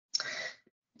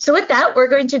So with that, we're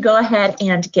going to go ahead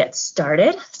and get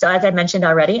started. So as I mentioned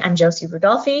already, I'm Josie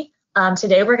Rudolphi.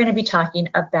 Today we're going to be talking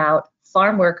about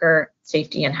farm worker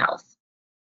safety and health.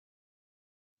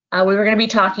 We were going to be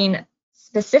talking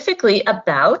specifically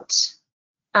about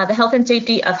the health and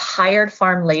safety of hired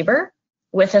farm labor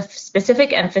with a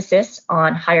specific emphasis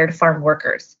on hired farm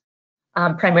workers,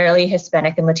 primarily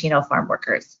Hispanic and Latino farm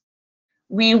workers.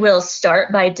 We will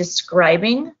start by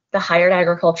describing the hired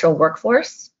agricultural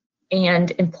workforce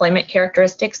and employment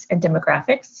characteristics and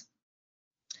demographics.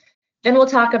 Then we'll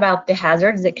talk about the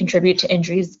hazards that contribute to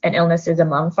injuries and illnesses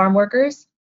among farm workers,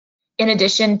 in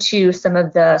addition to some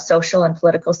of the social and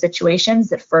political situations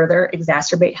that further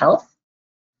exacerbate health.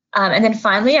 And then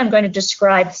finally, I'm going to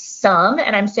describe some,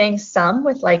 and I'm saying some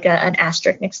with like an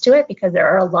asterisk next to it, because there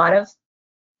are a lot of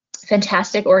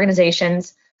fantastic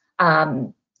organizations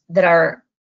that are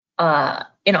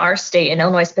in our state, in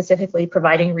Illinois specifically,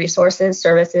 providing resources,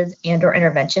 services, and or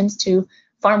interventions to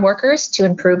farm workers to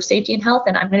improve safety and health.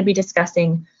 And I'm going to be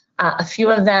discussing a few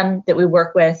of them that we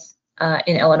work with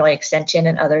in Illinois Extension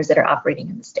and others that are operating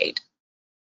in the state.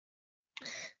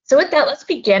 So with that, let's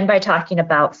begin by talking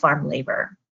about farm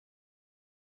labor.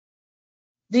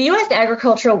 The U.S.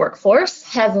 agricultural workforce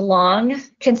has long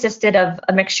consisted of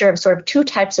a mixture of sort of two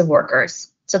types of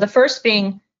workers. So the first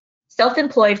being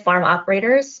self-employed farm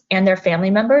operators and their family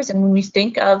members. And when we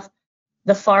think of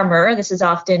the farmer, this is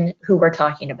often who we're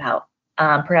talking about.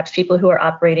 Perhaps people who are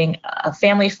operating a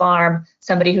family farm,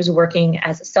 somebody who's working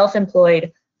as a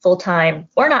self-employed, full-time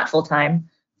or not full-time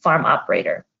farm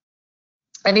operator.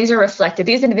 And these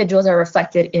individuals are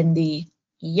reflected in the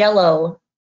yellow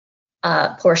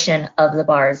portion of the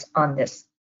bars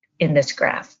in this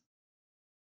graph.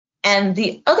 And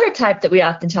the other type that we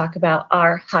often talk about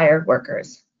are hired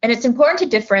workers. And it's important to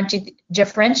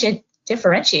differentiate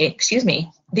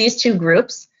these two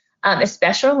groups,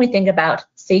 especially when we think about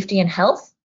safety and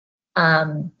health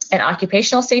and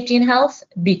occupational safety and health,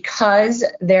 because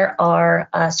there are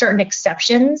certain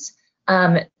exceptions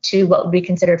to what would be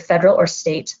considered federal or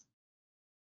state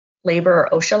labor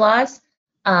or OSHA laws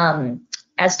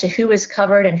as to who is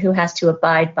covered and who has to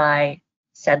abide by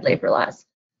said labor laws.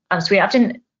 So we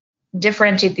often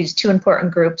differentiate these two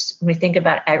important groups when we think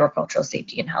about agricultural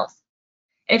safety and health.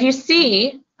 And if you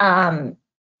see,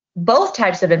 both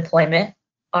types of employment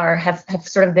have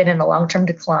sort of been in a long-term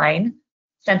decline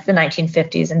since the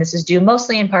 1950s, and this is due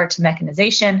mostly in part to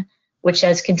mechanization, which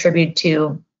has contributed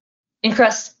to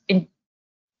increased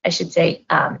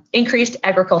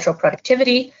agricultural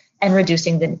productivity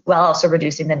and while also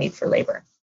reducing the need for labor.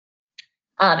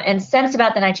 And since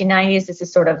about the 1990s, this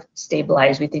is sort of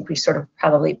stabilized. We think we sort of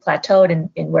probably plateaued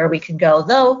in where we can go,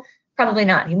 though probably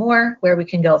not anymore, where we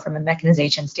can go from a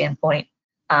mechanization standpoint,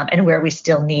 and where we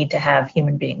still need to have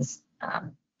human beings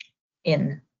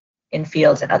in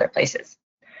fields and other places.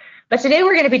 But today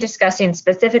we're going to be discussing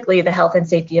specifically the health and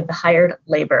safety of the hired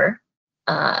labor,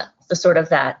 the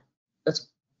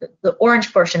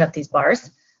orange portion of these bars,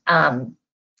 and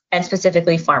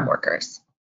specifically farm workers.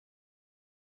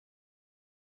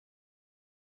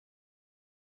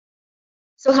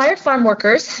 So hired farm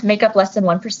workers make up less than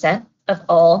 1% of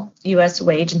all U.S.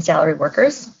 wage and salary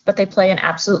workers, but they play an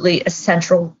absolutely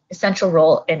essential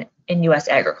role in U.S.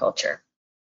 agriculture.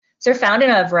 So they're found in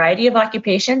a variety of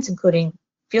occupations, including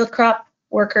field crop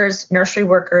workers, nursery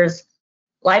workers,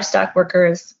 livestock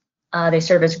workers. They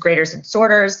serve as graders and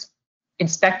sorters,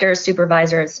 inspectors,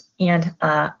 supervisors, and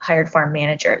hired farm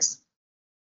managers.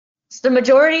 So the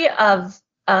majority of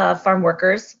farm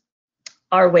workers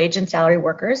are wage and salary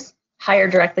workers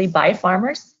hired directly by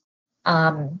farmers.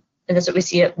 And that's what we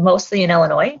see mostly in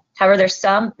Illinois. However, there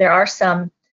are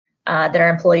some that are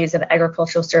employees of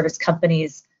agricultural service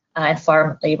companies and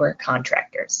farm labor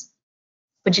contractors.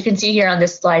 But you can see here on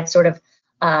this slide sort of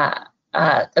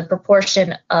the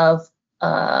proportion of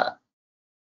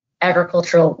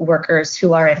agricultural workers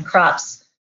who are in crops,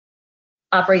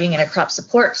 operating in a crop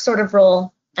support sort of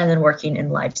role, and then working in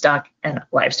livestock and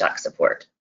livestock support.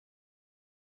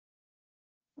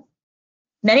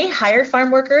 Many hired farm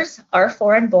workers are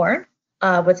foreign-born,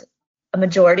 with a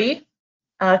majority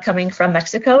coming from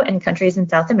Mexico and countries in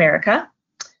South America,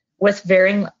 with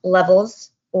varying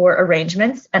levels or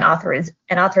arrangements and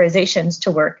authorizations to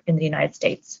work in the United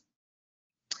States.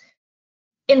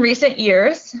 In recent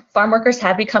years, farm workers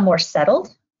have become more settled,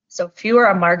 so fewer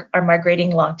are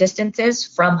migrating long distances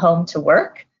from home to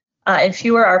work, and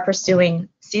fewer are pursuing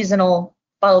seasonal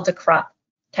follow-the-crop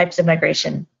types of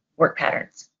migration work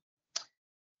patterns.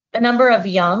 The number of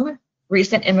young,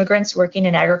 recent immigrants working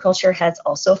in agriculture has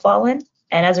also fallen,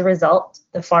 and as a result,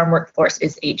 the farm workforce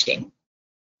is aging.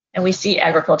 And we see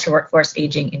agriculture workforce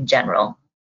aging in general.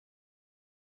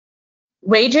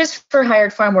 Wages for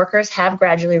hired farm workers have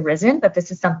gradually risen, but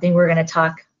this is something we're going to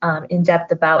talk in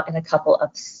depth about in a couple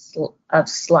of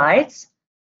slides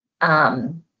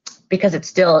because it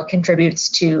still contributes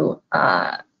to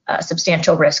a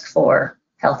substantial risk for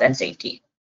health and safety.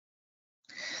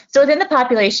 So within the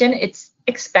population, it's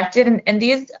expected,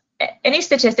 and any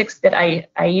statistics that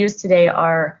I use today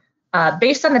are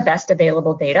based on the best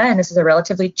available data, and this is a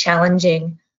relatively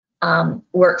challenging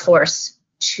workforce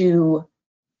to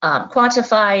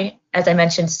quantify. As I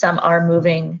mentioned, some are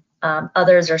moving,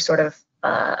 others are sort of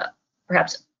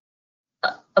perhaps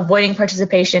avoiding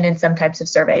participation in some types of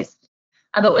surveys.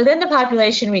 But within the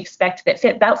population, we expect that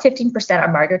about 15%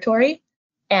 are migratory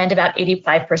and about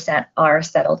 85% are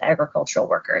settled agricultural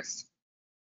workers.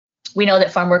 We know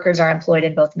that farm workers are employed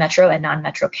in both metro and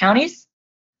non-metro counties,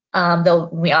 though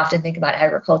when we often think about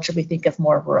agriculture, we think of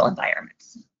more rural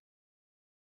environments.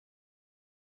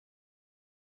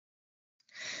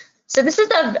 So this is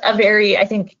a very, I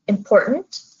think,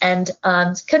 important and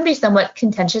can be somewhat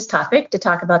contentious topic to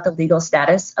talk about the legal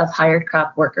status of hired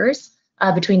crop workers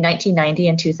between 1990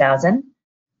 and 2000.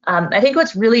 I think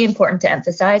what's really important to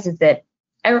emphasize is that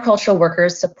agricultural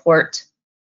workers support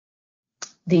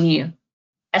the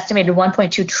estimated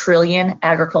 1.2 trillion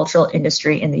agricultural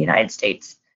industry in the United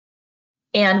States.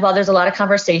 And while there's a lot of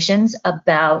conversations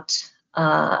about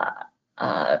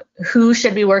who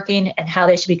should be working and how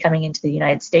they should be coming into the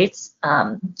United States,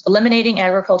 eliminating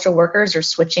agricultural workers or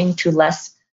switching to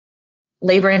less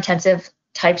labor-intensive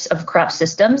types of crop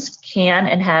systems can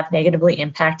and have negatively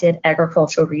impacted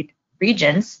agricultural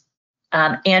regions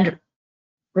and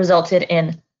resulted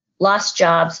in lost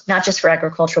jobs, not just for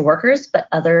agricultural workers, but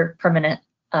other permanent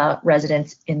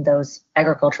residents in those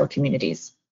agricultural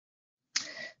communities.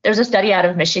 There's a study out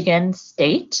of Michigan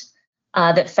State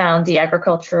that found that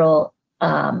agricultural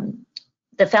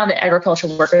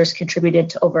workers contributed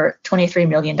to over $23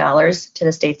 million to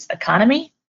the state's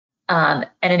economy and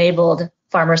enabled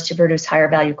farmers to produce higher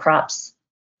value crops,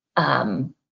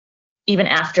 even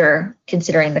after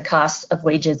considering the costs of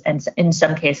wages and in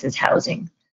some cases housing.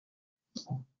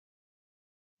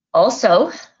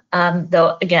 Also,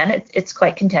 though again, it's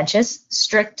quite contentious,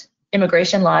 strict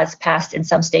immigration laws passed in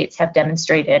some states have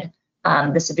demonstrated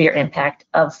the severe impact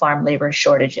of farm labor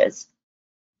shortages.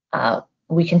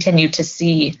 We continue to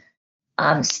see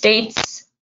states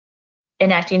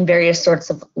enacting various sorts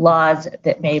of laws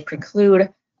that may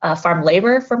preclude farm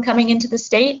labor from coming into the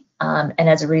state, and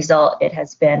as a result, it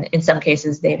has been, in some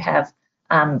cases, they have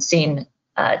seen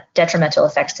detrimental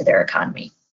effects to their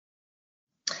economy.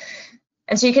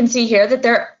 And so you can see here that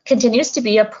there continues to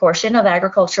be a portion of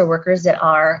agricultural workers that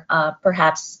are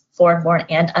perhaps foreign-born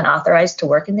and unauthorized to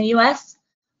work in the U.S.,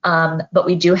 but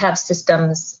we do have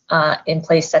systems in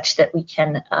place such that we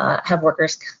can have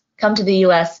workers come to the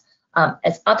U.S.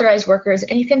 As authorized workers.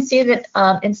 And you can see that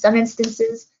in some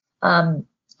instances,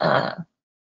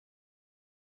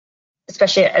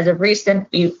 especially as of recent,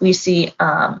 we see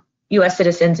U.S.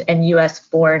 citizens and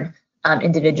U.S.-born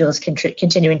individuals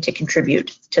continuing to contribute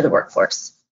to the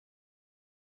workforce.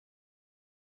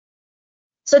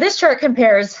 So this chart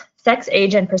compares sex,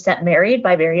 age, and percent married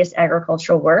by various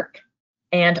agricultural work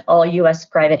and all U.S.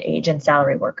 private age and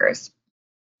salary workers.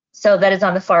 So that is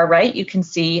on the far right. You can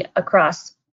see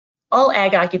across all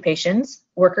ag occupations,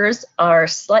 workers are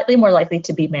slightly more likely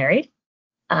to be married.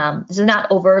 This is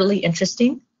not overly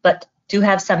interesting, but do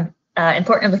have some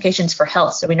important implications for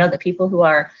health. So we know that people who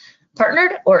are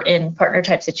partnered or in partner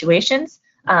type situations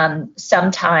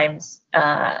sometimes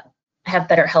have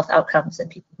better health outcomes than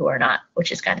people who are not,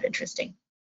 which is kind of interesting.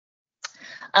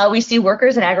 We see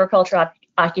workers in agricultural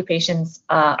occupations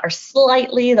are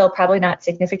slightly, though probably not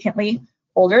significantly,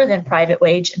 older than private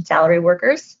wage and salary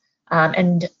workers,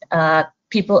 and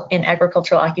people in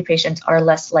agricultural occupations are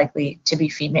less likely to be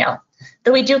female.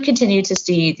 Though we do continue to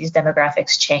see these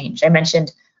demographics change. I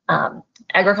mentioned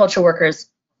agricultural workers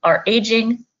are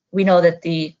aging. We know that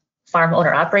the farm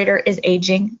owner operator is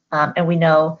aging, and we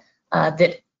know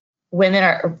that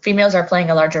females are playing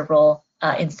a larger role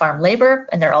in farm labor,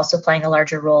 and they're also playing a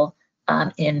larger role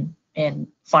in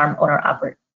farm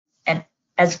owner and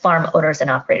as farm owners and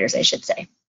operators, I should say.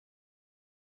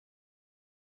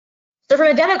 So from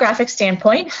a demographic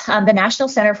standpoint, the National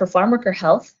Center for Farmworker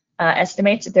Health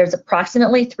estimates that there's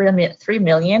approximately 3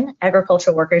 million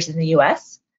agricultural workers in the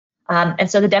U.S.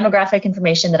 And so the demographic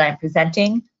information that I'm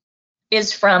presenting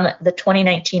is from the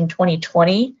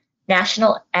 2019-2020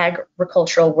 National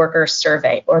Agricultural Worker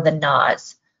Survey, or the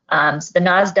NAWS. So the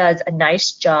NAWS does a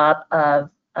nice job of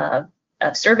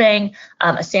surveying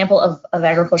a sample of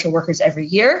agricultural workers every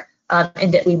year,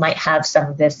 and that we might have some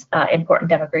of this important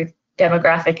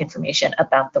demographic information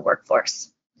about the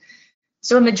workforce.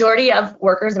 So a majority of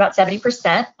workers, about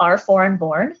 70%, are foreign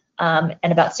born, and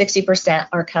about 60%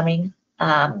 are coming,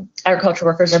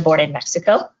 agricultural workers are born in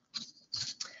Mexico.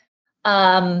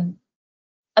 About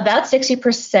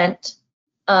 60%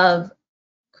 of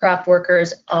crop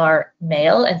workers are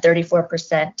male and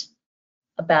 34%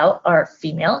 about are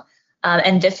female.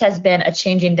 And this has been a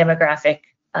changing demographic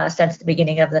since the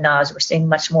beginning of the NAS. We're seeing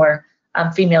much more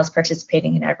females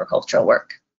participating in agricultural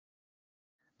work.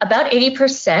 About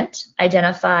 80%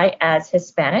 identify as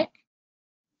Hispanic,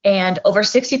 and over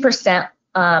 60%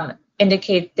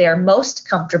 indicate they're most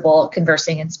comfortable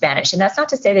conversing in Spanish. And that's not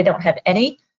to say they don't have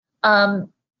any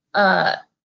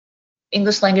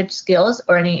English language skills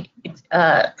or any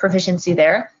proficiency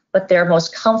there, but they're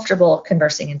most comfortable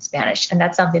conversing in Spanish. And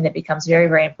that's something that becomes very,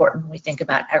 very important when we think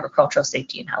about agricultural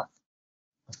safety and health.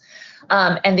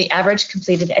 And the average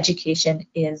completed education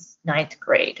is 9th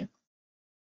grade.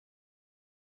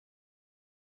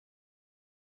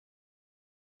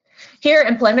 Here,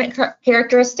 employment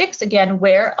characteristics, again,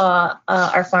 where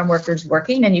are farm workers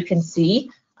working? And you can see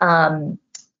that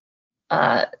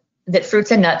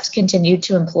fruits and nuts continue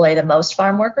to employ the most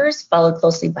farm workers, followed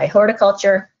closely by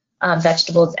horticulture,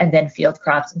 vegetables, and then field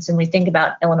crops. And so when we think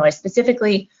about Illinois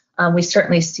specifically, we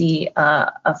certainly see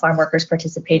farm workers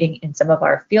participating in some of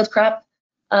our field crop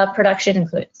production,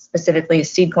 including specifically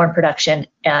seed corn production,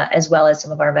 as well as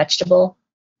some of our vegetable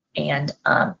and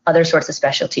other sorts of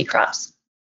specialty crops.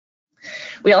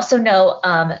 We also know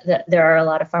that there are a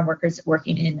lot of farm workers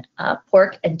working in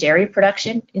pork and dairy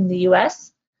production in the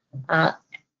U.S.,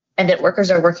 and that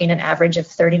workers are working an average of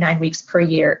 39 weeks per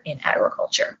year in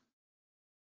agriculture.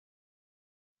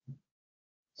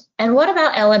 And what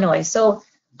about Illinois? So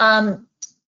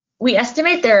we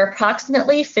estimate there are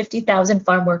approximately 50,000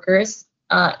 farm workers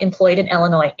employed in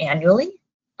Illinois annually,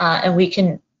 and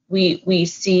we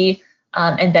see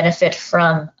and benefit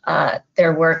from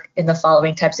their work in the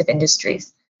following types of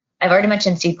industries. I've already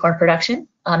mentioned seed corn production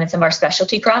and some of our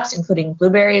specialty crops, including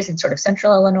blueberries in sort of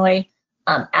central Illinois,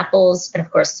 apples, and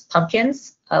of course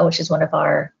pumpkins, which is one of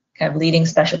our kind of leading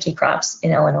specialty crops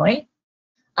in Illinois,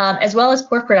 as well as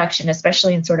pork production,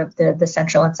 especially in sort of the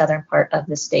central and southern part of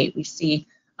the state. We see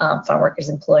farm workers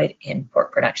employed in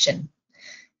pork production.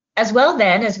 As well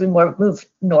then, as we move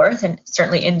north, and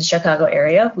certainly in the Chicago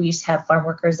area, we have farm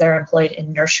workers that are employed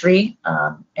in nursery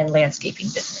and landscaping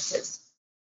businesses.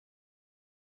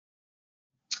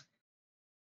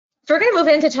 So we're going to move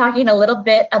into talking a little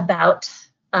bit about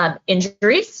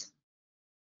injuries.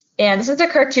 And this is a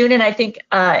cartoon, and I think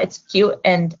it's cute.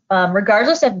 And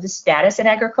regardless of the status in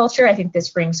agriculture, I think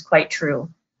this rings quite true.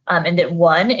 And that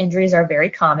one, injuries are very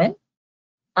common.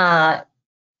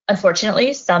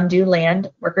 Unfortunately, some do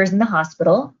land workers in the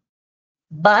hospital,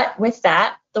 but with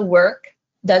that, the work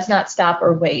does not stop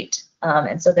or wait.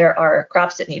 And so there are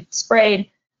crops that need sprayed,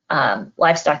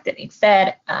 livestock that need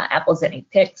fed, apples that need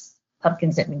picked,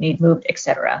 pumpkins that need moved,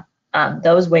 etc.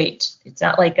 Those wait. It's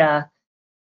not like a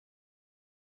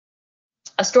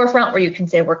storefront where you can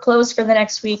say we're closed for the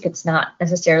next week. It's not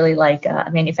necessarily like a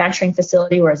manufacturing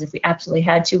facility, whereas if we absolutely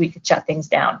had to, we could shut things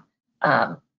down.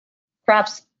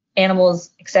 Crops,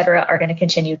 animals, etc., are going to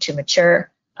continue to mature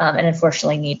and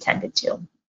unfortunately need tended to.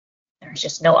 There's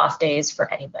just no off days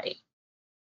for anybody.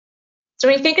 So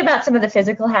when you think about some of the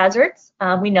physical hazards,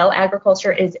 we know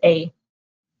agriculture is a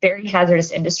very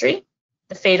hazardous industry.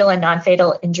 The fatal and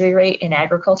non-fatal injury rate in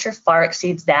agriculture far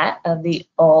exceeds that of the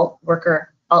all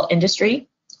industry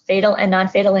fatal and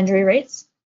non-fatal injury rates.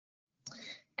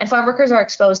 And farm workers are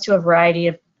exposed to a variety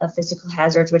of physical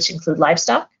hazards, which include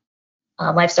livestock.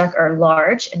 Livestock are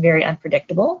large and very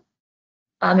unpredictable.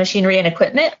 Machinery and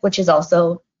equipment, which is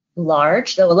also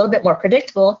large, though a little bit more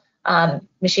predictable.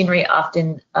 Machinery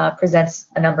often presents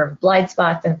a number of blind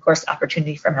spots and, of course,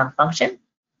 opportunity for malfunction.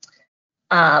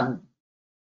 I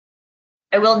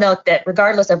will note that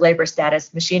regardless of labor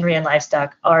status, machinery and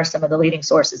livestock are some of the leading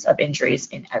sources of injuries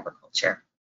in agriculture.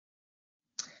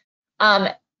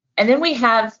 And then we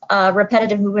have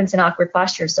repetitive movements and awkward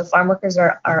postures. So farm workers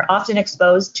are often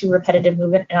exposed to repetitive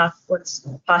movement and awkward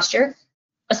posture,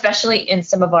 especially in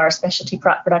some of our specialty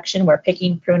crop production where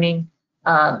picking, pruning,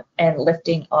 and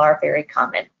lifting are very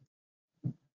common.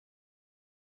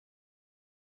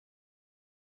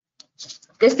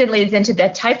 This then leads into the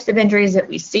types of injuries that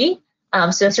we see.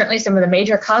 So certainly some of the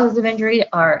major causes of injury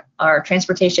are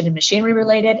transportation and machinery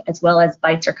related, as well as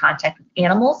bites or contact with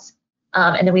animals.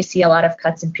 And then we see a lot of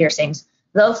cuts and piercings,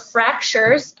 though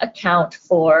fractures account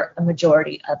for a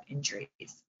majority of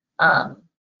injuries.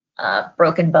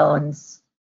 Broken bones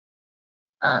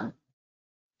can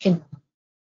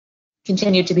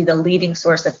continue to be the leading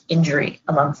source of injury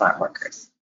among farm workers.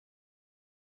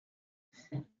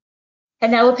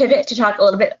 And now we'll pivot to talk a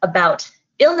little bit about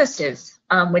illnesses,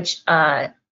 which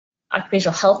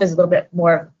occupational health is a little bit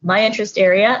more of my interest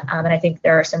area. And I think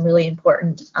there are some really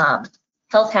important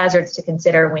health hazards to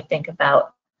consider when we think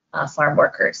about farm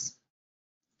workers.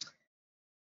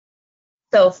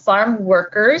 So farm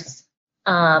workers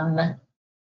are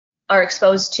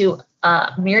exposed to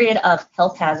a myriad of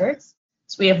health hazards.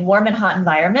 So we have warm and hot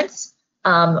environments.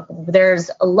 There's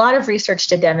a lot of research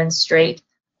to demonstrate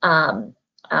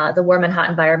the warm and hot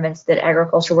environments that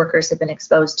agricultural workers have been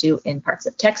exposed to in parts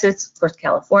of Texas, of course,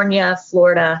 California,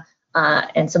 Florida,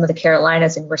 and some of the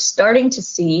Carolinas. And we're starting to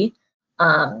see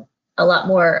a lot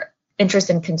more interest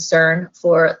and concern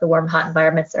for the warm, hot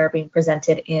environments that are being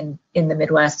presented in the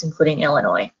Midwest, including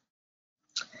Illinois.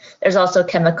 There's also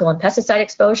chemical and pesticide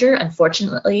exposure.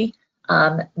 Unfortunately,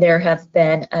 there have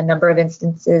been a number of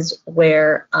instances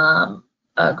where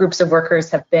groups of workers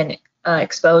have been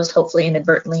exposed, hopefully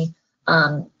inadvertently,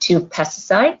 to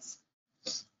pesticides.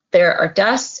 There are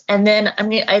dusts, and then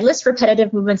I list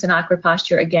repetitive movements and awkward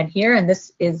posture again here, and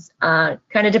this is kind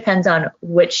of depends on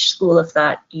which school of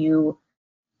thought you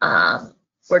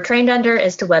were trained under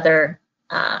as to whether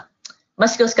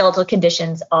musculoskeletal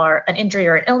conditions are an injury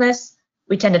or an illness.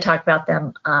 We tend to talk about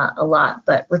them a lot,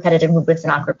 but repetitive movements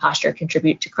and awkward posture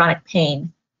contribute to chronic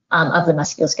pain of the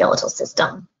musculoskeletal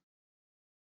system.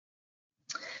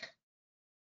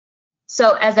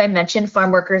 So as I mentioned,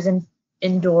 farm workers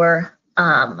endure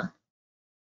high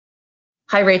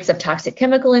rates of toxic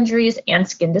chemical injuries and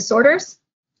skin disorders,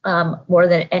 more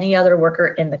than any other worker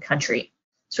in the country.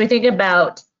 So we think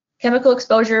about chemical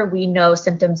exposure, we know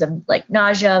symptoms of like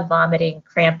nausea, vomiting,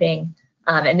 cramping,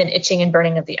 and then itching and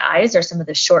burning of the eyes are some of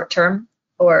the short-term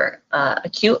or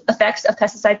acute effects of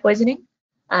pesticide poisoning.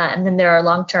 And then there are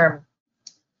long-term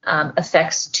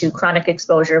effects to chronic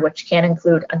exposure, which can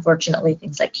include, unfortunately,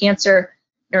 things like cancer,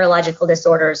 neurological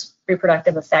disorders,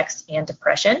 reproductive effects, and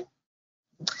depression.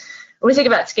 When we think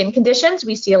about skin conditions,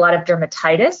 we see a lot of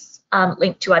dermatitis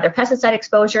linked to either pesticide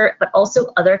exposure, but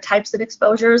also other types of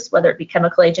exposures, whether it be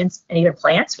chemical agents and even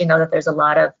plants. We know that there's a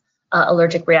lot of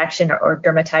allergic reaction or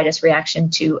dermatitis reaction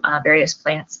to various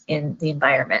plants in the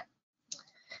environment.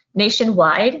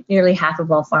 Nationwide, nearly half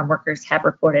of all farm workers have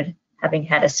reported having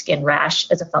had a skin rash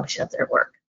as a function of their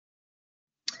work.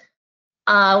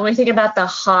 When we think about the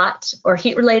hot or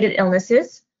heat-related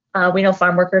illnesses, we know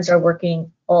farm workers are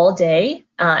working all day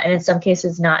and in some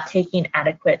cases not taking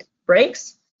adequate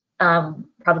breaks,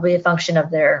 probably a function of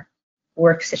their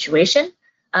work situation,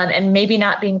 and maybe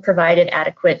not being provided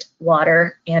adequate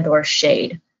water and or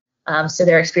shade. So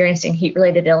they're experiencing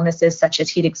heat-related illnesses such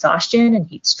as heat exhaustion and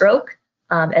heat stroke,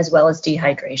 as well as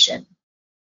dehydration.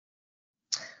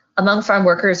 Among farm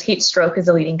workers, heat stroke is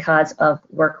a leading cause of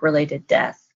work-related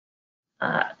death,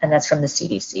 and that's from the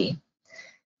CDC.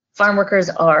 Farm workers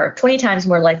are 20 times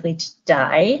more likely to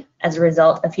die as a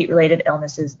result of heat-related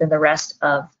illnesses than the rest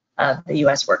of the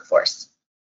US workforce.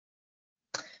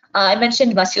 I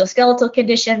mentioned musculoskeletal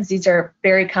conditions. These are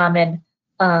very common,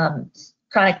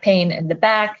 chronic pain in the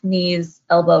back, knees,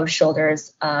 elbows,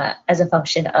 shoulders, as a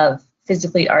function of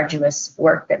physically arduous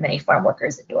work that many farm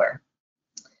workers endure.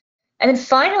 And then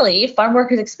finally, farm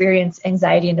workers experience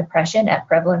anxiety and depression at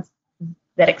prevalence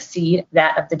that exceed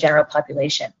that of the general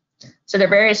population. So there are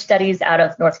various studies out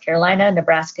of North Carolina,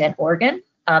 Nebraska, and Oregon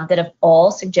that have all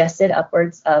suggested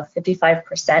upwards of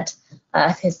 55%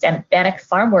 of Hispanic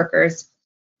farm workers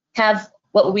have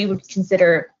what we would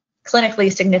consider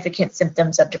clinically significant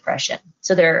symptoms of depression.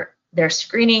 So they're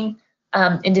screening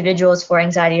individuals for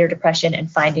anxiety or depression and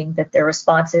finding that their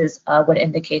responses would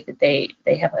indicate that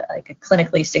they have a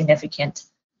clinically significant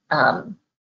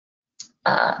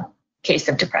case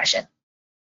of depression.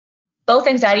 Both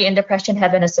anxiety and depression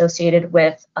have been associated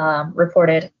with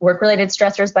reported work-related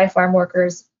stressors by farm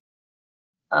workers,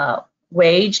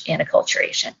 wage, and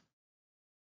acculturation.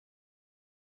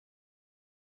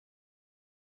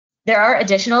 There are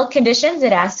additional conditions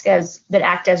that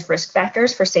act as risk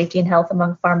factors for safety and health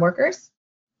among farm workers.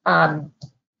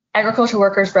 Agricultural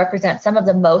workers represent some of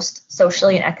the most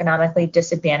socially and economically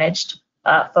disadvantaged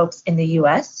folks in the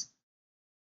US.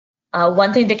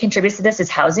 One thing that contributes to this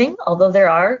is housing. Although there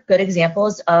are good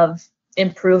examples of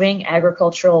improving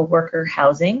agricultural worker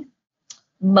housing,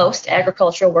 most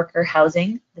agricultural worker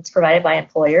housing that's provided by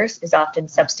employers is often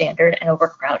substandard and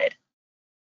overcrowded.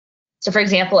 So for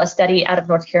example, a study out of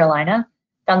North Carolina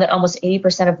found that almost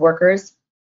 80% of workers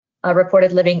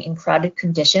reported living in crowded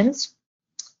conditions,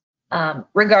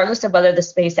 regardless of whether the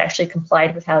space actually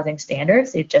complied with housing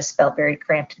standards. They just felt very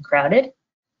cramped and crowded.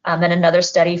 And another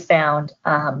study found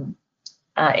in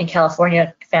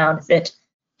California found that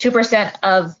 2%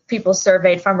 of people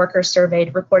surveyed, farm workers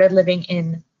surveyed, reported living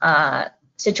in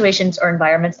situations or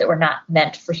environments that were not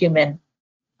meant for human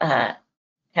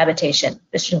habitation.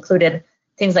 This included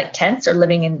things like tents or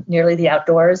living in nearly the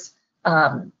outdoors,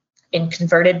 in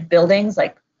converted buildings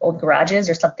like old garages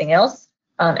or something else,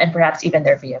 and perhaps even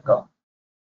their vehicle.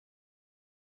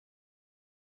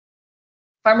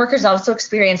 Farm workers also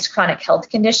experienced chronic health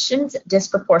conditions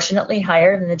disproportionately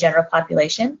higher than the general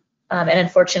population, and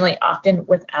unfortunately often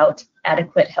without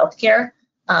adequate health care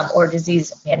or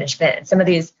disease management. And some of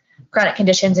these chronic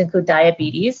conditions include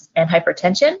diabetes and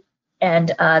hypertension,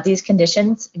 and these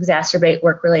conditions exacerbate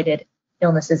work-related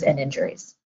illnesses and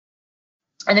injuries.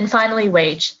 And then finally,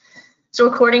 wage. So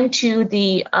according to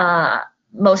the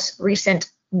most recent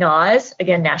NAWS,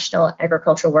 again, National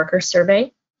Agricultural Workers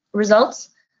Survey results,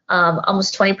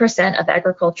 almost 20% of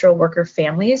agricultural worker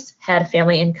families had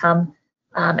family income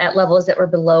at levels that were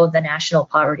below the national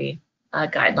poverty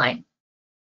guideline.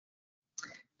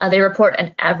 They report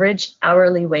an average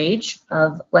hourly wage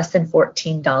of less than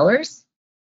 $14.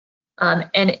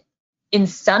 And in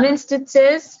some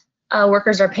instances,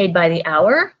 workers are paid by the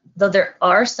hour, though there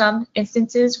are some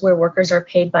instances where workers are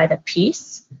paid by the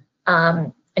piece.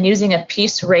 And using a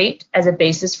piece rate as a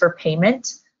basis for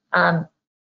payment,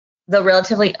 though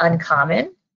relatively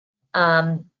uncommon,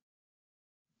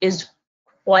 is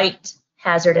quite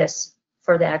hazardous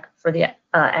for the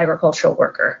agricultural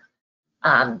worker.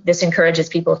 This encourages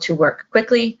people to work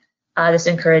quickly. This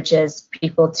encourages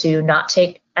people to not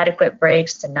take adequate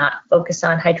breaks, to not focus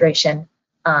on hydration,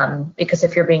 because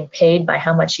if you're being paid by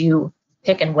how much you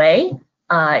pick and weigh,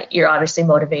 you're obviously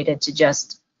motivated to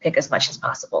just pick as much as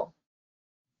possible.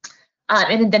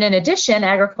 And then in addition,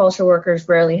 agricultural workers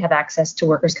rarely have access to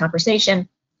workers' compensation,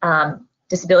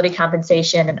 disability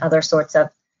compensation, and other sorts of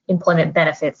employment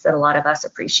benefits that a lot of us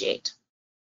appreciate.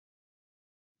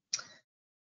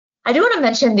 I do want to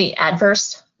mention the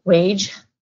adverse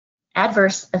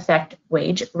effect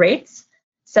wage rates.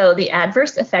 So the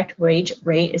adverse effect wage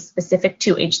rate is specific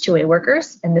to H-2A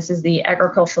workers, and this is the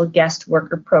Agricultural Guest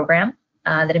Worker Program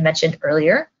that I mentioned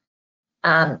earlier.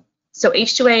 So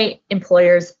H-2A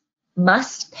employers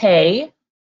must pay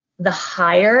the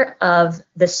higher of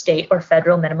the state or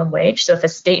federal minimum wage. So if a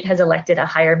state has elected a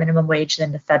higher minimum wage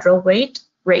than the federal rate,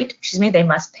 they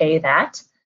must pay that.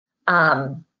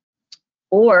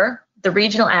 Or the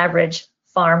regional average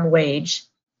farm wage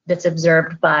that's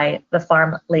observed by the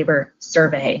Farm Labor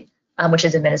Survey, which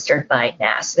is administered by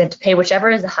NASS. They have to pay whichever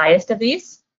is the highest of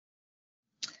these.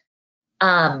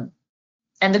 And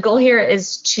the goal here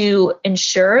is to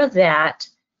ensure that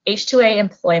H-2A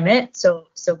employment, so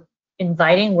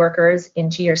inviting workers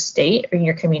into your state or in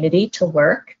your community to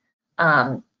work,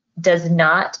 does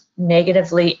not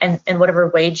negatively, and whatever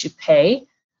wage you pay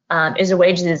is a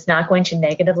wage that is not going to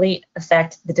negatively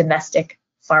affect the domestic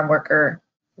farm worker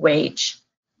wage.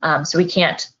 So we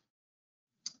can't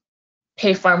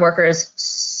pay farm workers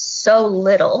so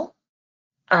little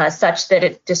such that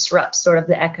it disrupts sort of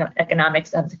the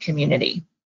economics of the community.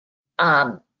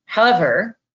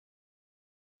 However,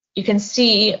 you can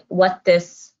see what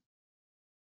this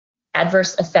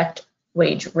adverse effect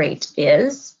wage rate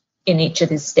is in each of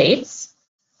these states.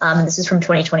 This is from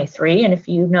 2023, and if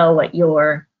you know what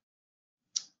your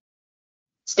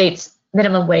state's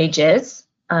minimum wage is,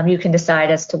 you can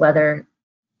decide as to whether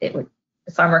the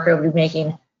farm worker would be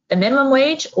making the minimum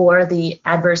wage or the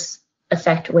adverse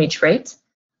effect wage rate.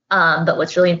 But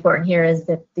what's really important here is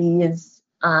that these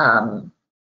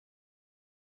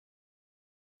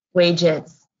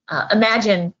wages,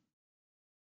 imagine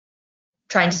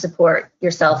trying to support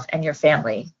yourself and your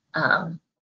family on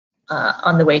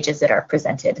the wages that are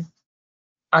presented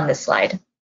on this slide,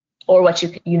 or what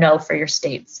you know for your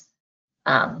state's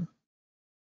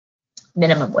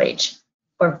minimum wage,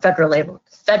 or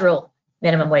federal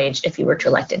minimum wage if you were to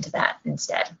elect into that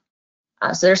instead.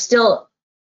 So they're still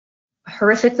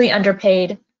horrifically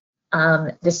underpaid,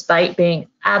 despite being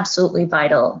absolutely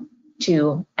vital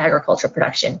to agricultural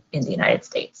production in the United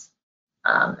States.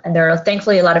 And there are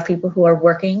thankfully a lot of people who are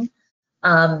working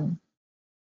to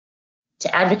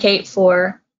advocate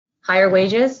for higher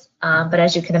wages, but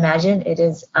as you can imagine, it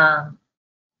is,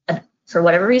 for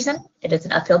whatever reason, it is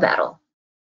an uphill battle.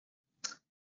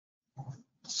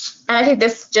 And I think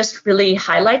this just really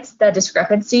highlights the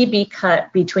discrepancy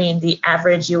between the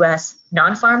average U.S.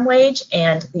 non-farm wage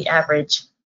and the average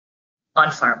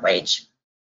on-farm wage.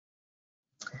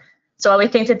 So while we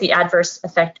think that the adverse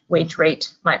effect wage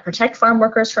rate might protect farm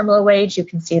workers from low wage, you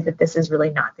can see that this is really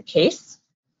not the case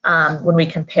when we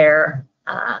compare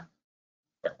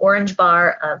the orange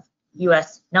bar of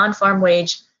U.S. non-farm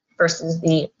wage versus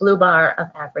the blue bar of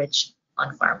average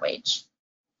on-farm wage.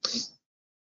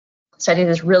 So I think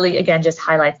this really, again, just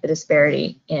highlights the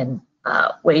disparity in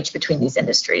waged between these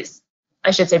industries.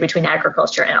 I should say between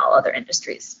agriculture and all other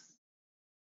industries.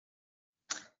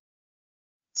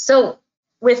 So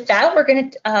with that, we're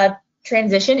going to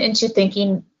transition into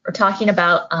thinking or talking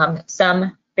about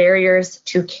some barriers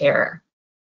to care.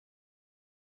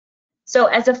 So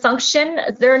as a function,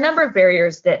 there are a number of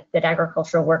barriers that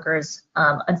agricultural workers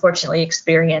unfortunately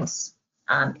experience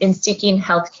in seeking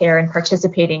healthcare and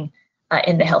participating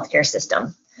in the healthcare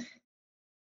system.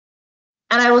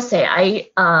 And I will say, I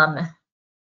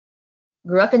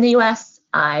grew up in the US.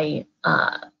 I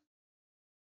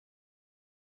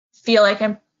feel like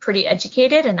I'm pretty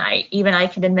educated, and I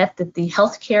can admit that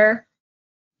healthcare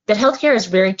is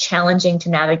very challenging to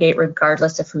navigate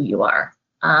regardless of who you are.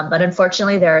 But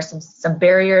unfortunately, there are some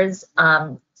barriers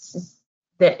that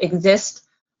exist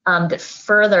that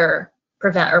further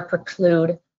prevent or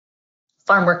preclude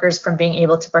farm workers from being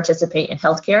able to participate in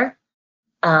healthcare.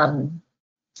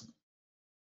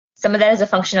 Some of that is a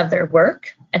function of their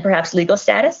work and perhaps legal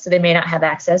status, so they may not have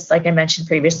access, like I mentioned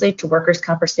previously, to workers'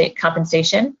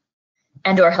 compensation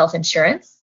and/or health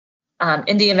insurance.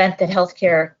 In the event that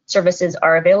healthcare services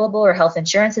are available or health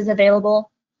insurance is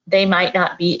available, they might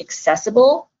not be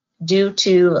accessible due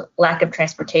to lack of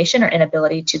transportation or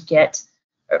inability to get,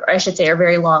 or I should say, are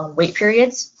very long wait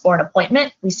periods for an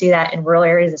appointment. We see that in rural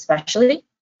areas especially.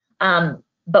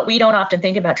 But we don't often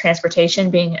think about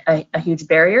transportation being a huge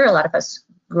barrier. A lot of us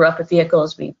grew up with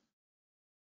vehicles, we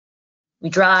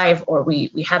drive, or we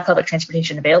have public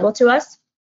transportation available to us,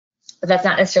 but that's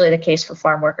not necessarily the case for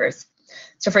farm workers.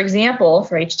 So for example,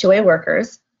 for H-2A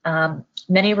workers,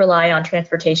 many rely on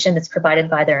transportation that's provided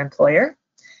by their employer,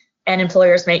 and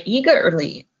employers may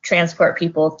eagerly transport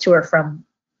people to or from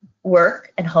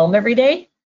work and home every day,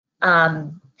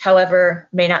 however,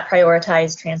 may not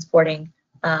prioritize transporting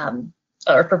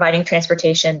or providing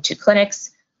transportation to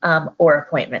clinics or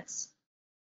appointments.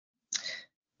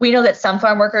 We know that some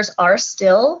farm workers are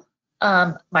still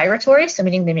migratory, so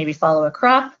meaning they maybe follow a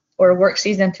crop or a work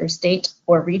season through state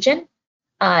or region.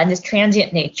 And this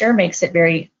transient nature makes it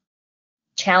very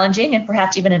challenging and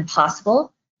perhaps even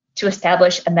impossible to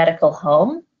establish a medical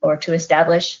home or to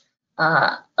establish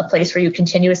a place where you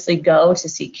continuously go to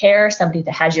seek care, somebody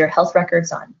that has your health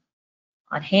records on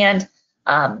hand.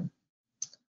 And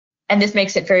this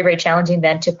makes it very, very challenging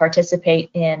then to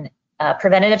participate in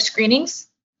preventative screenings,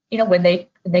 when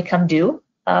they come due,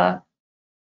 and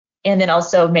then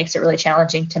also makes it really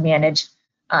challenging to manage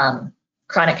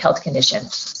chronic health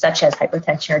conditions such as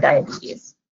hypertension or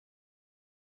diabetes.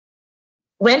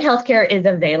 When healthcare is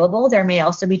available, there may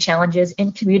also be challenges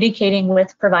in communicating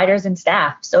with providers and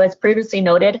staff. So as previously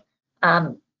noted,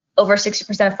 over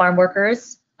 60% of farm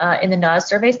workers in the NAS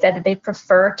survey said that they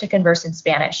prefer to converse in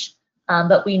Spanish.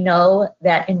 But we know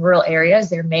that in rural areas,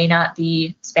 there may not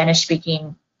be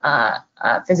Spanish-speaking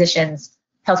physicians,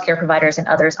 healthcare providers, and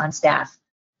others on staff,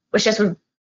 which just would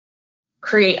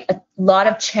create a lot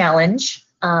of challenge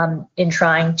in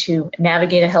trying to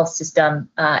navigate a health system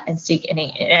and seek and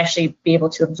actually be able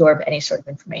to absorb any sort of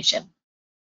information.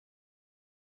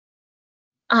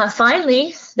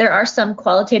 Finally, there are some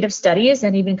qualitative studies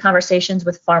and even conversations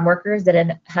with farm workers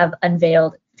that have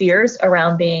unveiled fears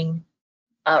around being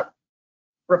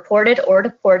reported or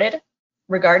deported,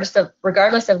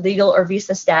 regardless of legal or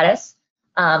visa status.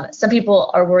 Some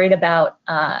people are worried about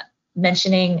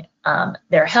mentioning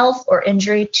their health or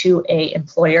injury to an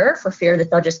employer for fear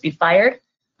that they'll just be fired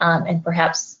and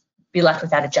perhaps be left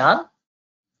without a job.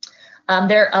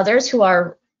 There are others who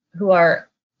are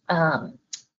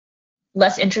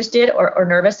less interested or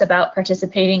nervous about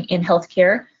participating in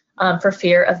healthcare for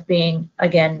fear of being,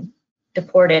 again,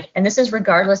 deported. And this is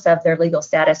regardless of their legal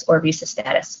status or visa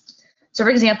status. So for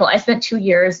example, I spent 2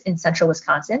 years in central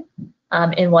Wisconsin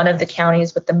in one of the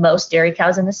counties with the most dairy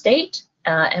cows in the state,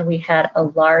 and we had a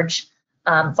large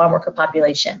farm worker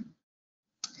population.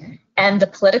 And the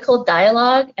political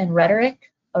dialogue and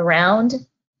rhetoric around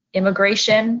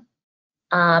immigration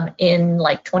in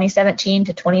like 2017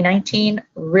 to 2019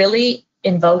 really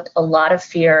invoked a lot of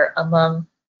fear among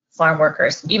farm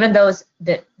workers, even those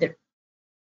that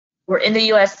were in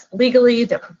the US legally,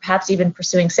 that were perhaps even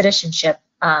pursuing citizenship.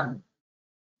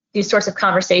 These sorts of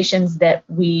conversations that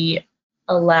we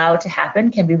allow to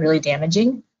happen can be really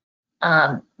damaging,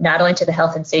 not only to the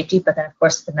health and safety, but then of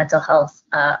course the mental health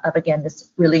of, again,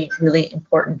 this really, really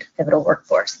important pivotal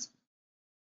workforce.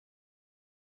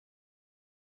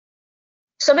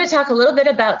 So I'm going to talk a little bit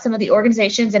about some of the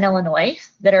organizations in Illinois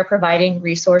that are providing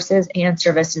resources and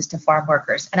services to farm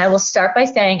workers. And I will start by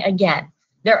saying, again,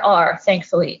 there are,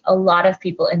 thankfully, a lot of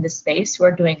people in this space who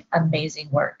are doing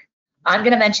amazing work. I'm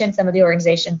going to mention some of the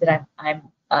organizations that I'm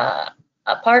a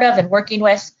part of and working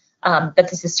with, but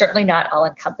this is certainly not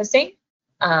all-encompassing.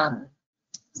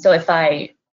 So if I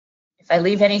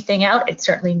leave anything out, it's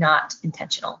certainly not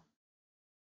intentional.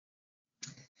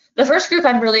 The first group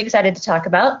I'm really excited to talk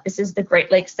about, this is the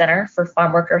Great Lakes Center for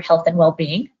Farm Worker Health and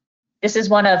Wellbeing. This is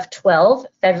one of 12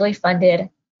 federally funded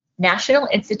National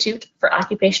Institute for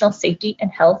Occupational Safety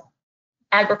and Health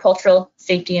Agricultural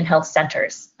Safety and Health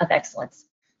Centers of Excellence.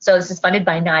 So this is funded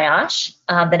by NIOSH,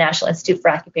 the National Institute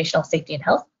for Occupational Safety and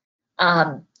Health.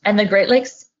 And the Great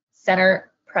Lakes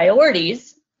Center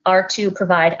priorities are to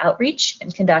provide outreach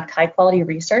and conduct high-quality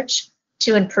research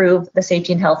to improve the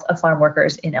safety and health of farm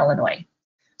workers in Illinois.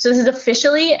 So this is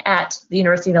officially at the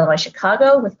University of Illinois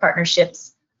Chicago with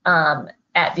partnerships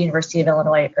at the University of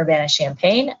Illinois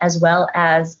Urbana-Champaign, as well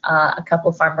as a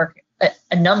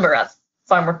number of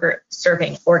farm worker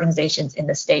serving organizations in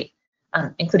the state,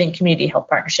 including Community Health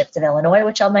Partnerships of Illinois,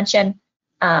 which I'll mention,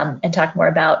 and talk more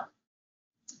about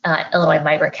Illinois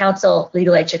Migrant Council,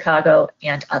 Legal Aid Chicago,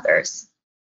 and others.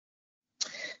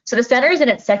 So the center is in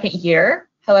its second year.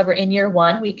 However, in year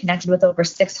one, we connected with over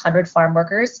 600 farm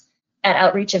workers at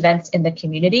outreach events in the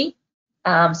community.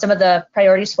 Some of the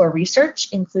priorities for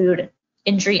research include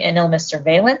injury and illness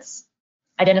surveillance,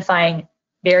 identifying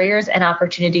barriers and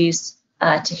opportunities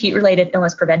to heat-related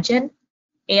illness prevention,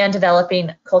 and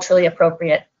developing culturally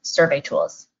appropriate survey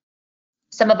tools.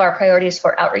 Some of our priorities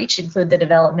for outreach include the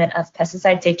development of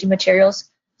pesticide safety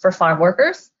materials for farm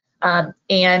workers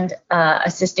and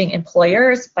assisting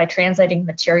employers by translating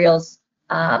materials,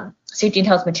 safety and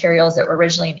health materials that were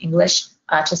originally in English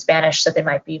to Spanish so they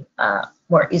might be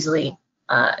more easily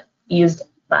used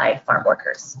by farm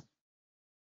workers.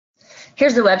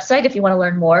 Here's the website if you want to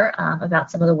learn more about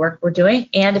some of the work we're doing,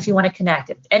 and if you want to connect.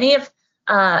 If any of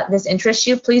this interests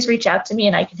you, please reach out to me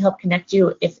and I can help connect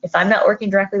you. If I'm not working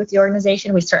directly with the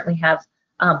organization, we certainly have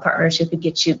partners who could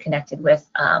get you connected with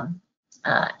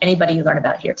anybody you learn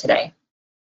about here today.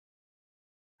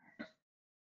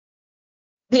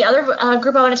 The other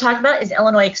group I want to talk about is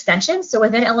Illinois Extension. So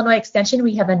within Illinois Extension,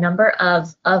 we have a number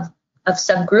of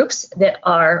subgroups that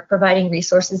are providing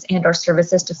resources and or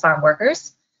services to farm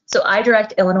workers. So I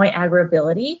direct Illinois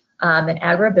Agri-Ability, and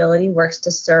Agri-Ability works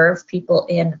to serve people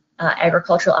in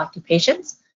agricultural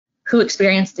occupations who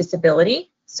experience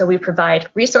disability. So we provide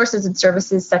resources and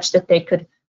services such that they could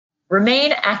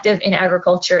remain active in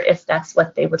agriculture if that's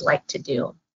what they would like to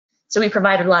do. So we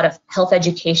provide a lot of health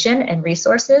education and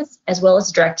resources as well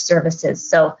as direct services.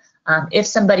 So if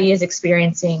somebody is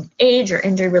experiencing age or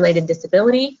injury-related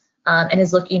disability and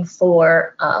is looking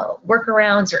for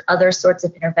workarounds or other sorts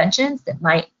of interventions that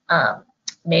might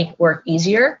make work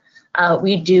easier,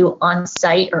 we do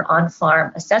on-site or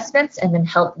on-farm assessments and then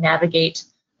help navigate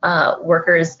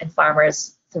workers and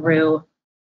farmers through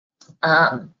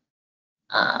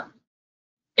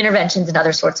interventions and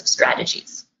other sorts of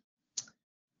strategies.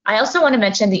 I also want to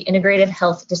mention the Integrated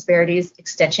Health Disparities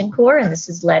Extension Corps, and this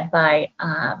is led by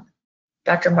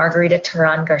Dr. Margarita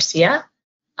Turan Garcia.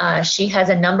 She has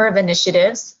a number of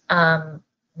initiatives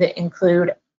that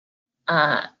include,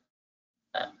 and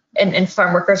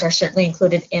farm workers are certainly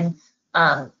included in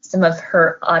some of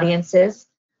her audiences,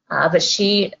 but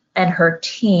she and her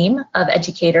team of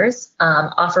educators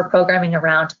offer programming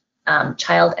around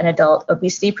child and adult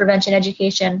obesity prevention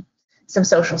education, some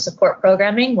social support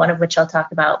programming, one of which I'll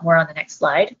talk about more on the next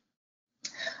slide.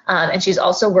 And she's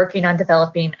also working on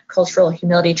developing cultural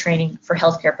humility training for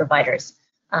healthcare providers.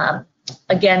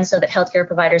 Again, so that healthcare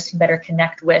providers can better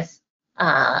connect with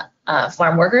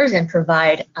farm workers and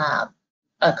provide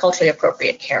culturally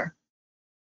appropriate care.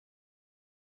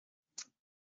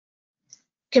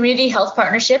 Community Health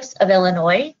Partnerships of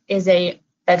Illinois is a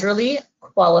federally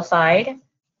qualified,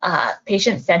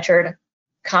 patient-centered,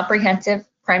 comprehensive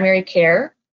primary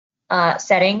care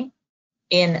setting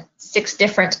in 6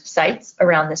 different sites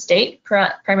around the state,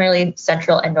 primarily in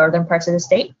central and northern parts of the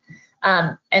state.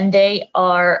 And they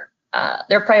are,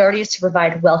 their priority is to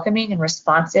provide welcoming and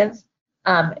responsive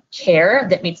care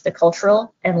that meets the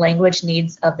cultural and language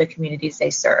needs of the communities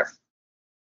they serve.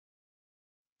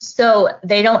 So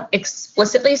they don't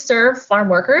explicitly serve farm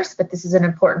workers, but this is an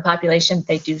important population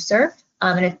they do serve.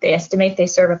 And if they estimate they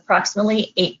serve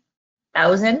approximately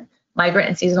 8,000 migrant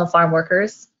and seasonal farm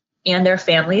workers and their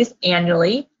families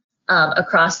annually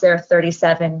across their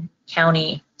 37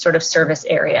 county sort of service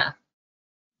area.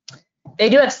 They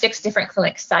do have 6 different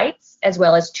clinic sites as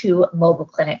well as 2 mobile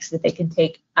clinics that they can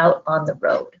take out on the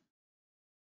road.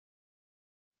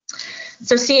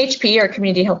 So CHP, or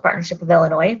Community Health Partnership of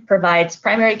Illinois, provides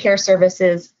primary care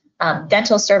services,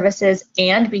 dental services,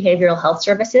 and behavioral health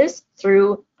services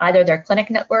through either their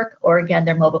clinic network or, again,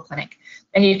 their mobile clinic.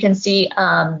 And you can see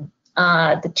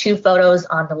the 2 photos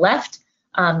on the left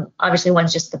Obviously,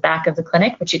 one's just the back of the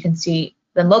clinic, but you can see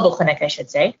the mobile clinic, I should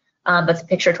say. But the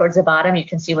picture towards the bottom, you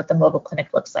can see what the mobile clinic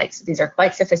looks like. So these are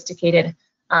quite sophisticated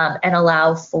and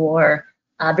allow for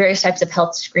various types of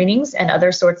health screenings and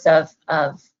other sorts of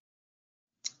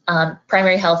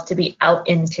primary health to be out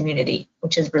in the community,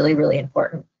 which is really, really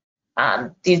important.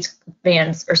 These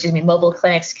mobile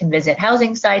clinics can visit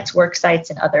housing sites, work sites,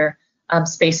 and other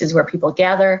spaces where people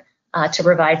gather to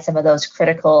provide some of those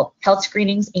critical health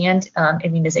screenings and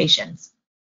immunizations.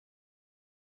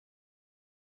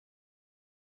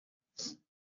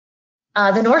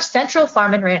 The North Central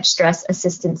Farm and Ranch Stress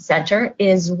Assistance Center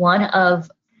is one of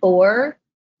 4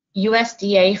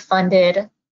 USDA-funded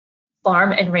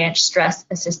farm and ranch stress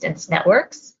assistance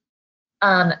networks.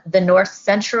 The North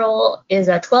Central is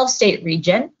a 12-state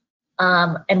region,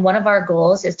 and one of our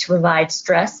goals is to provide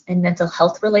stress and mental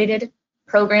health-related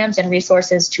programs and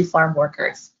resources to farm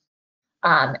workers.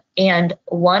 And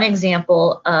one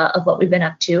example of what we've been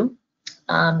up to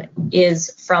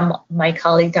is from my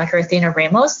colleague, Dr. Athena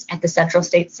Ramos, at the Central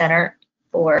State Center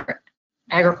for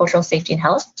Agricultural Safety and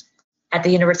Health at the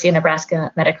University of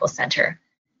Nebraska Medical Center.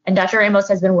 And Dr. Ramos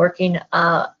has been working,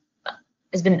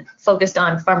 has been focused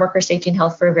on farm worker safety and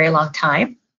health for a very long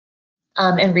time,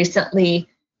 and recently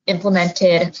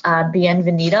implemented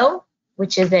Bienvenido,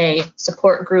 which is a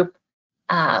support group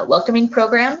welcoming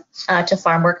program to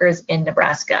farm workers in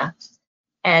Nebraska.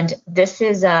 And this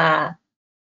is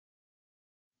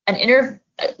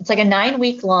it's like a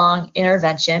 9-week-long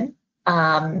intervention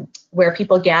where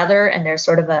people gather, and there's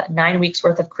sort of a 9 weeks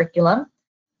worth of curriculum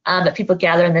that people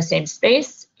gather in the same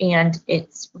space, and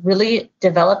it's really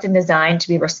developed and designed to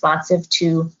be responsive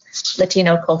to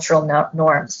Latino cultural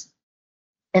norms.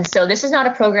 And so this is not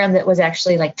a program that was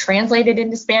actually like translated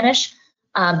into Spanish,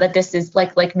 but this is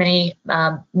like many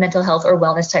mental health or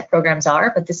wellness type programs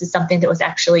are, but this is something that was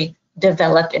actually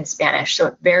developed in Spanish. So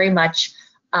it very much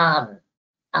what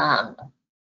am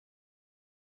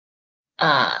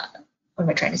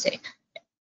I trying to say?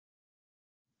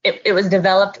 It was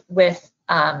developed with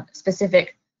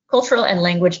specific cultural and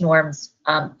language norms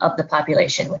of the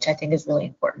population, which I think is really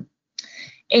important.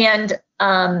 And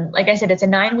like I said, it's a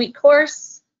 9-week course.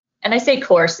 And I say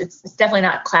course, it's definitely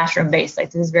not classroom based. Like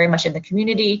this is very much in the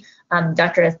community.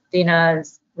 Dr. Athena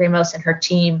Ramos and her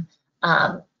team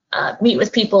meet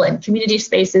with people in community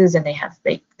spaces, and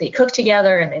they cook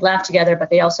together and they laugh together, but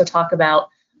they also talk about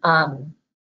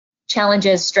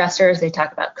challenges, stressors, they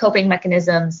talk about coping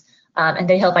mechanisms, and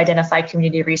they help identify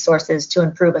community resources to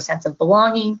improve a sense of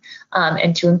belonging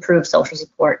and to improve social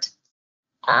support.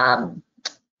 And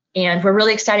we're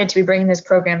really excited to be bringing this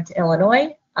program to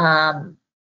Illinois.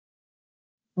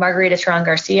 Margarita Charan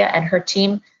Garcia and her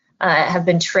team have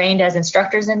been trained as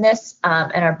instructors in this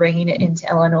and are bringing it into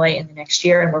Illinois in the next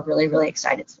year, and we're really, really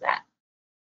excited for that.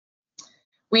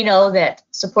 We know that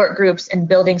support groups and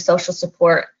building social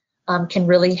support can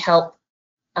really help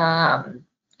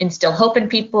instill hope in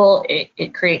people.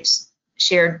 It creates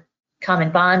shared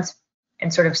common bonds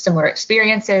and sort of similar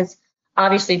experiences,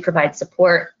 obviously provides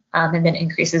support, and then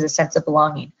increases a sense of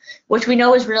belonging, which we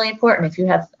know is really important. If you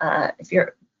have, if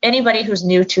you're anybody who's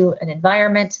new to an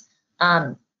environment,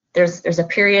 there's a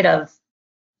period of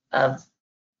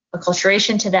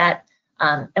acculturation to that,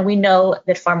 and we know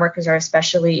that farm workers are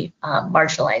especially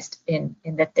marginalized in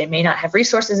that they may not have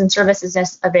resources and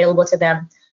services available to them.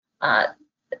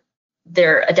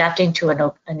 They're adapting to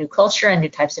a new culture and new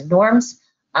types of norms,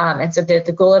 and so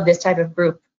the goal of this type of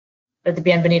group, or the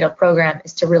Bienvenido program,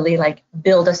 is to really like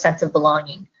build a sense of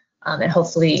belonging, and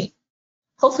hopefully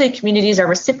communities are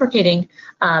reciprocating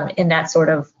in that sort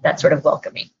of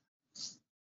welcoming.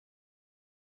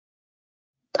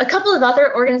 A couple of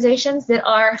other organizations that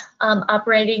are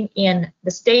operating in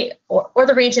the state or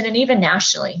the region and even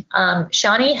nationally.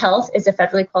 Shawnee Health is a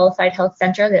federally qualified health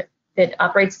center that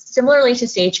operates similarly to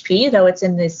CHP, though it's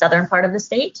in the southern part of the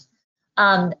state.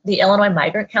 The Illinois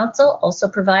Migrant Council also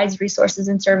provides resources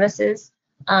and services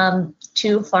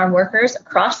to farm workers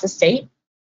across the state.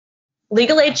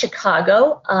 Legal Aid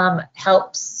Chicago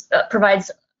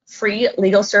provides free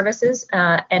legal services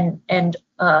and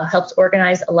helps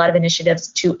organize a lot of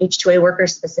initiatives to H-2A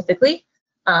workers specifically,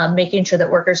 making sure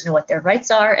that workers know what their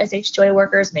rights are as H-2A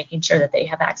workers, making sure that they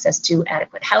have access to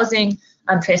adequate housing,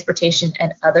 transportation,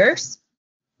 and others.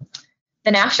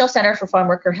 The National Center for Farm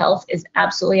Worker Health is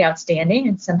absolutely outstanding,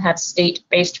 and some have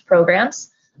state-based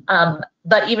programs.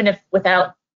 But even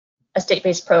without a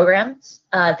state-based program,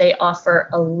 they offer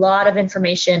a lot of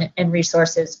information and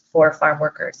resources for farm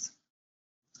workers.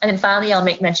 And then finally, I'll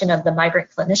make mention of the Migrant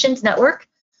Clinicians Network.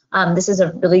 This is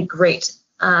a really great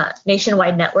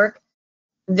nationwide network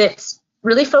that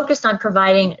really focused on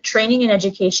providing training and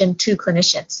education to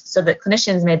clinicians so that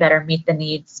clinicians may better meet the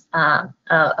needs of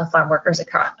farm workers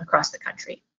across the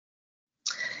country.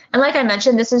 And like I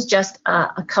mentioned, this is just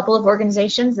a couple of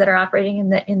organizations that are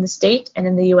operating in the state and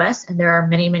in the U.S., and there are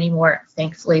many, many more,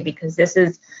 thankfully, because this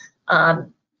is a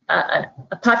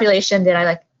population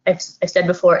that I've said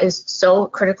before is so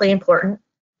critically important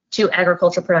to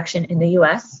agricultural production in the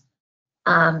U.S.,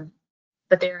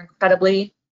 but they're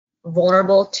incredibly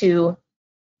vulnerable to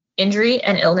injury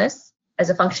and illness as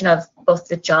a function of both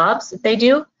the jobs that they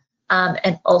do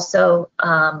and also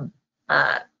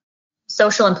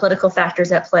social and political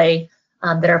factors at play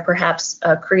that are perhaps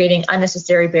creating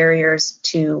unnecessary barriers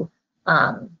to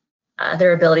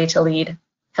their ability to lead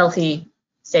healthy,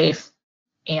 safe,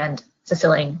 and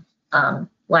fulfilling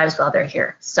lives while they're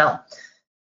here. So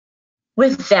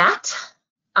with that,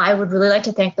 I would really like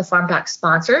to thank the FarmDoc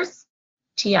sponsors,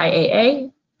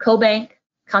 TIAA, CoBank,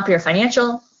 Computer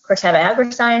Financial, Corteva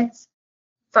AgriScience,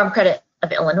 Farm Credit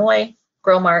of Illinois,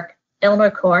 Growmark, Illinois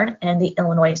Corn, and the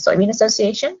Illinois Soybean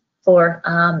Association for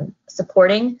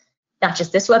supporting not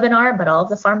just this webinar, but all of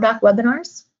the FarmDoc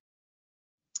webinars.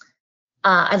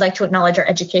 I'd like to acknowledge our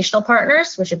educational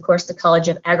partners, which of course the College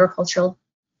of Agricultural,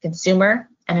 Consumer,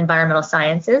 and Environmental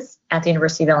Sciences at the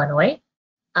University of Illinois,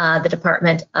 the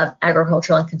Department of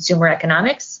Agricultural and Consumer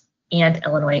Economics, and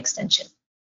Illinois Extension.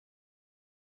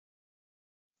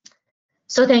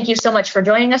 So thank you so much for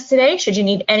joining us today. Should you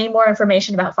need any more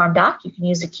information about FarmDoc, you can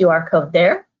use the QR code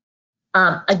there.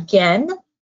 Again,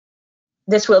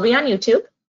 this will be on YouTube.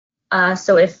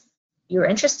 So if you're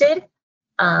interested,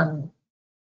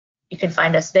 you can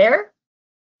find us there.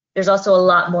 There's also a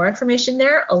lot more information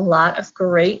there, a lot of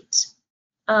great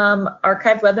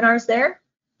archived webinars there,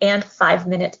 and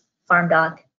 5-minute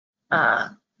FarmDoc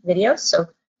videos. So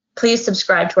please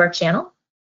subscribe to our channel.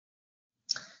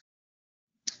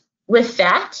 With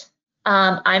that,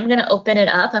 I'm going to open it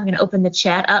up. I'm going to open the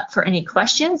chat up for any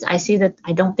questions. I see that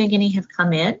I don't think any have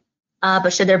come in,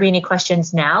 but should there be any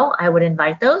questions now, I would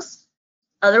invite those.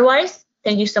 Otherwise,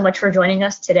 thank you so much for joining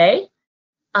us today.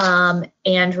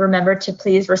 And remember to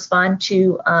please respond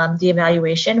to the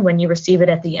evaluation when you receive it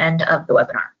at the end of the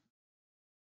webinar.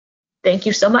 Thank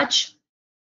you so much.